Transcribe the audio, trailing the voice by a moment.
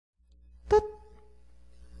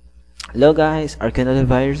Hello guys,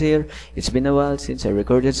 Virus here. It's been a while since I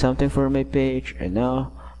recorded something for my page, and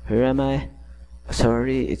now here am I.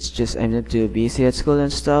 Sorry, it's just I'm not too busy at school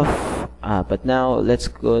and stuff. But now let's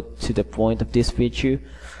go to the point of this video.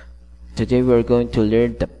 Today we're going to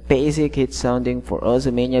learn the basic hit sounding for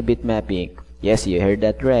Osumania bit mapping. Yes, you heard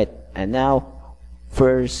that right. And now,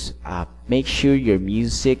 first, make sure your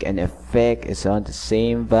music and effect is on the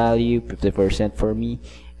same value, 50% for me,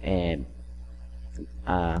 and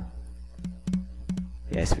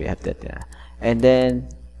yes, we have that. And then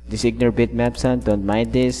this ignore bitmap sound. Don't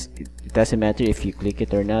mind this. It doesn't matter if you click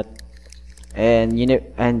it or not.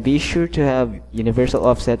 And be sure to have universal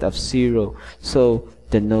offset of 0, so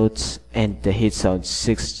the notes and the hit sound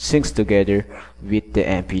syncs together with the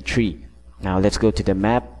MP3. Now let's go to the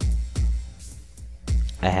map.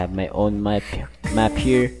 I have my own map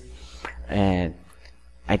here, and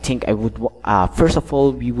I think I would first of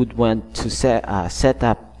all we would want to set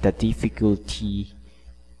up the difficulty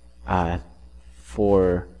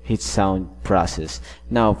for hit sound process.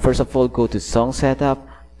 Now first of all, go to song setup,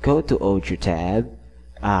 go to audio tab,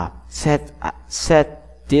 set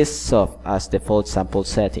this soft as default sample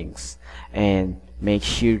settings, and make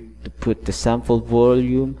sure to put the sample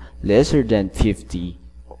volume lesser than 50.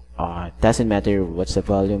 Doesn't matter what's the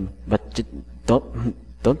volume, but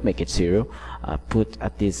don't make it 0. Put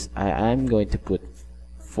at least I'm going to put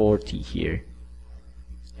 40 here,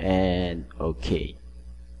 and okay.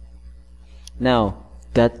 Now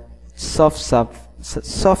that soft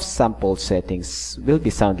sample settings will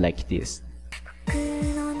be sound like this.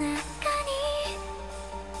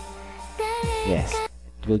 Yes,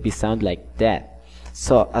 it will be sound like that.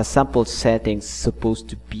 So a sample settings supposed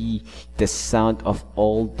to be the sound of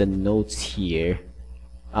all the notes here,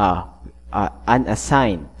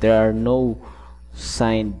 unassigned. There are no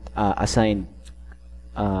assigned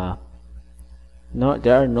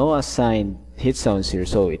hit sounds here,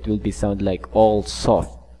 so it will be sound like all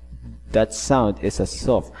soft. That sound is a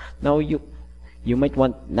soft. Now you might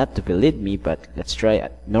want not to believe me, but let's try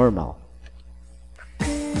normal,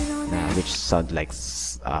 which sound like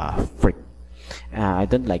freak. I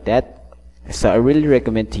don't like that, so I really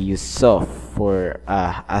recommend to use soft for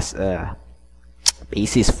as a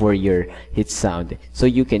basis for your hit sound, so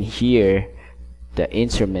you can hear the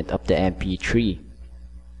instrument of the MP3.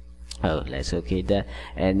 Oh, let's okay that.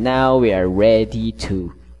 And now we are ready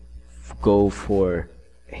to go for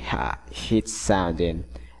hit sounding.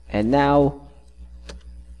 And now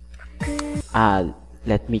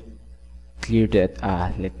let me clear that.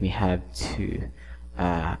 Let me have to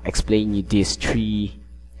explain you these three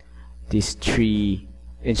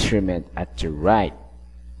instrument at the right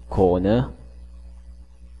corner.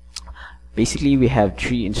 Basically we have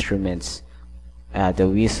 3 instruments, the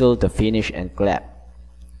whistle, the finish, and clap.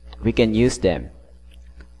 We can use them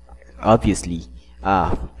obviously,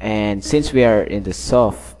 and since we are in the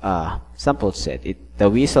soft sample set, the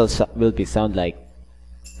whistle will be sound like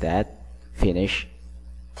that, finish,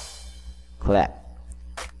 clap.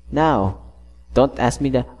 Now don't ask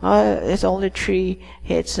me that it's only 3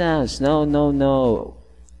 hit sounds. No,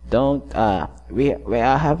 don't. We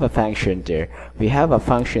have a function there. We have a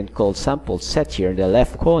function called sample set here in the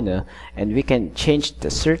left corner, and we can change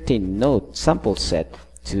the certain note sample set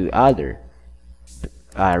to other.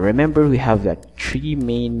 Remember, we have the 3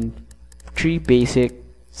 basic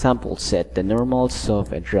sample set: the normal,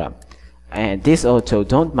 soft, and drum. And this auto,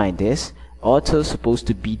 don't mind this. Auto is supposed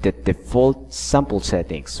to be the default sample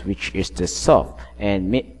settings, which is the soft,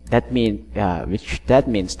 and that means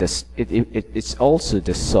it's also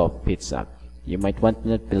the soft hit sound. You might want to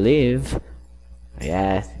not believe.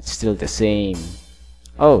 Yeah, it's still the same.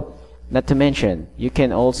 Oh, not to mention, you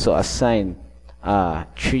can also assign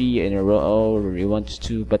 3 in a row, or you want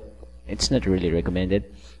to, but it's not really recommended.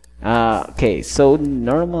 Okay, so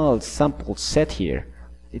normal sample set here,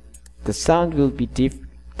 the sound will be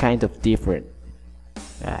kind of different.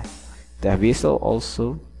 The whistle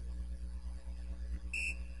also,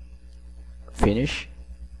 finish.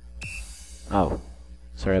 Oh,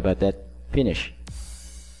 sorry about that. Finish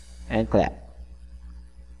and clap.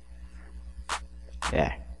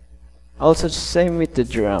 Yeah. Also same with the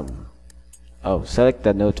drum. Oh, select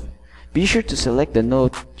the note. Be sure to select the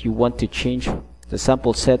note you want to change the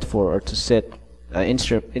sample set for, or to set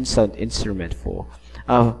instrument for.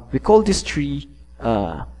 We call this tree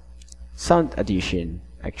sound addition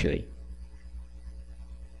actually.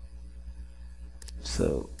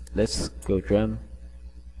 So let's go drum.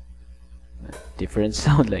 Different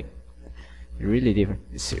sound, like really different.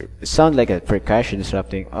 It sound like a percussion or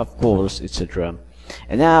something. Of course, it's a drum.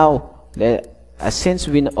 And now, since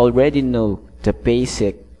we already know the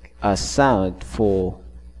basic sound for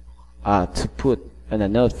to put on a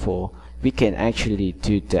note for, we can actually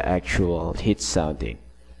do the actual hit sounding.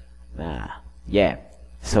 Yeah,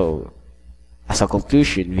 so as a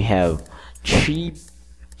conclusion, we have three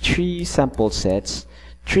sample sets,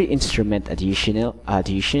 3 instrument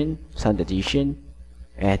sound addition,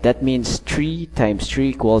 and that means 3 times 3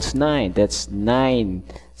 equals 9. That's 9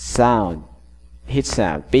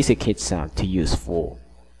 basic hit sound to use for.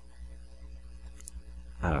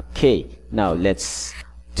 Okay, now let's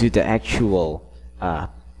do the actual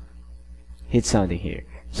hit sounding here.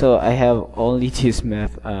 So I have only this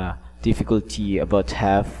math difficulty about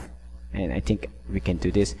half, and I think we can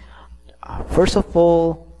do this. First of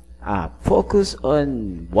all, focus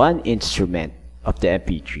on one instrument of the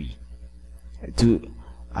MP3. Do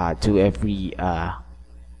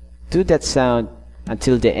that sound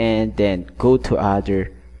until the end, then go to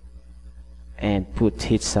other and put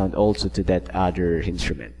hit sound also to that other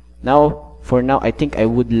instrument. Now, for now, I think I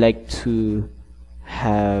would like to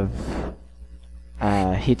have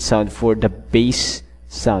hit sound for the bass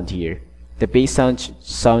sound here. The bass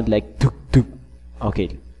sound like tuk tuk.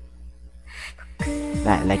 Okay,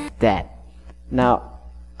 like that. Now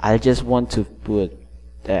I just want to put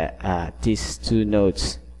these 2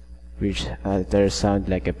 notes which that sound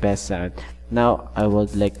like a bass sound. Now I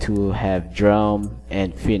would like to have drum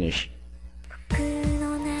and finish.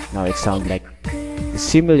 Now it sounds like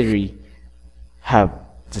similarly have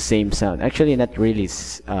the same sound. Actually not really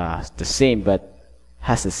the same, but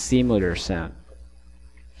has a similar sound.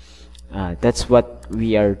 That's what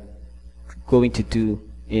we are going to do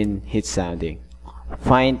in hit sounding.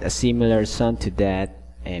 Find a similar sound to that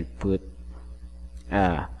and put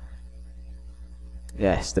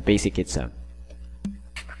yes, the basic hit sound.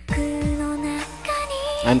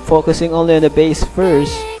 I'm focusing only on the bass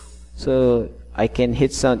first, so I can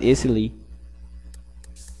hit sound easily.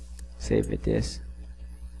 Save it this.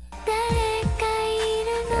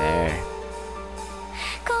 There.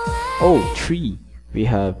 Oh, 3. We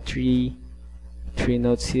have 3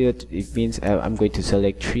 notes here. It means I'm going to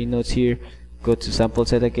select 3 notes here. Go to sample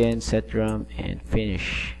set again, set drum, and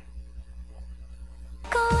finish.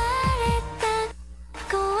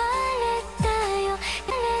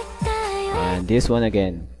 And this one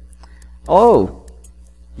again. Oh,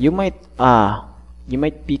 you might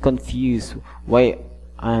be confused why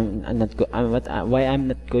I'm not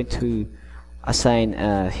going to assign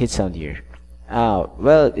a hit sound here.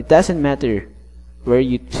 Well, it doesn't matter where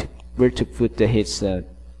to put the hit sound.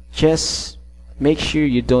 Just make sure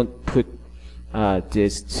you don't put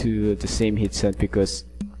this to the same hit sound, because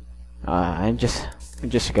I'm just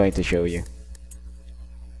going to show you.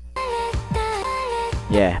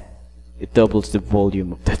 Yeah, it doubles the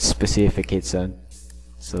volume of that specific hit sound.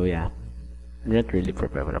 So yeah, not really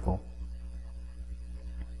preferable.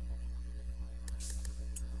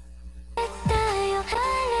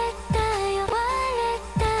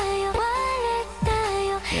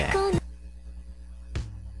 Yeah.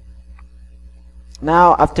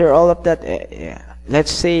 Now after all of that,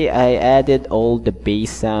 let's say I added all the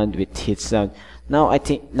bass sound with hit sound. Now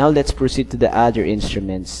let's proceed to the other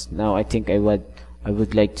instruments. Now I think I would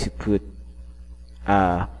like to put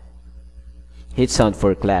hit sound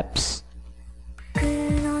for claps.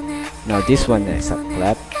 Now this one is a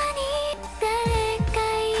clap.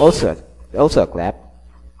 Also a clap.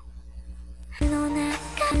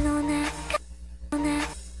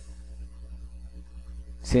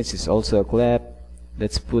 Since it's also a clap,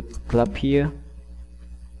 let's put clap here.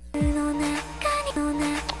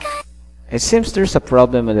 It seems there's a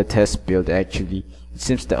problem on the test build actually. It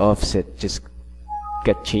seems the offset just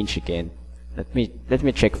got changed again. Let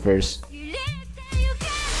me check first.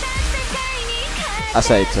 As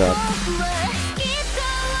I thought.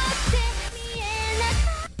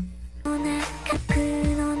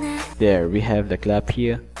 There, we have the clap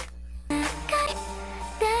here.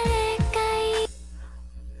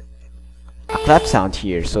 A clap sound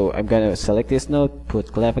here, so I'm gonna select this note,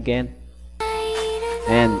 put clap again,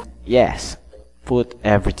 and yes, put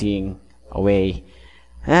everything away.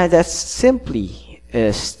 And that's simply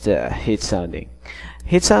is the hit sounding.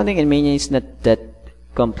 Hit sounding in Mania is not that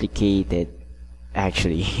complicated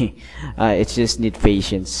actually. It just need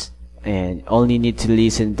patience and only need to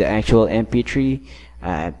listen the actual MP3,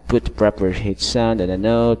 put proper hit sound and a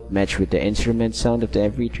note, match with the instrument sound of the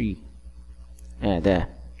MP3, and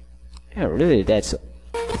yeah, really that's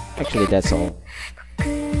all.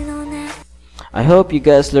 I hope you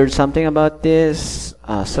guys learned something about this.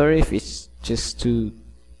 Sorry if it's just too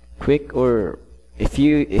quick, or if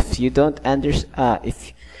you don't understand,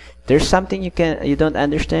 if there's something you don't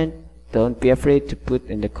understand, don't be afraid to put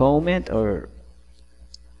in the comment, or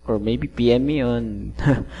or maybe PM me on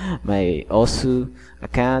my Osu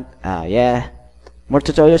account. Yeah, more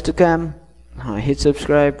tutorials to come. Hit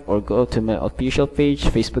subscribe or go to my official page,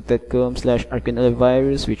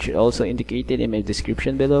 facebook.com/arcanelevirus, which is also indicated in my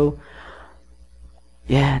description below.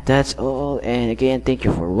 Yeah, that's all. And again, thank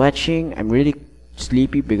you for watching. I'm really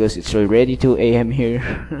sleepy because it's already 2 a.m. here.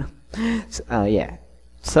 Yeah.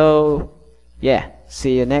 So, yeah.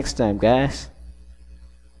 See you next time, guys.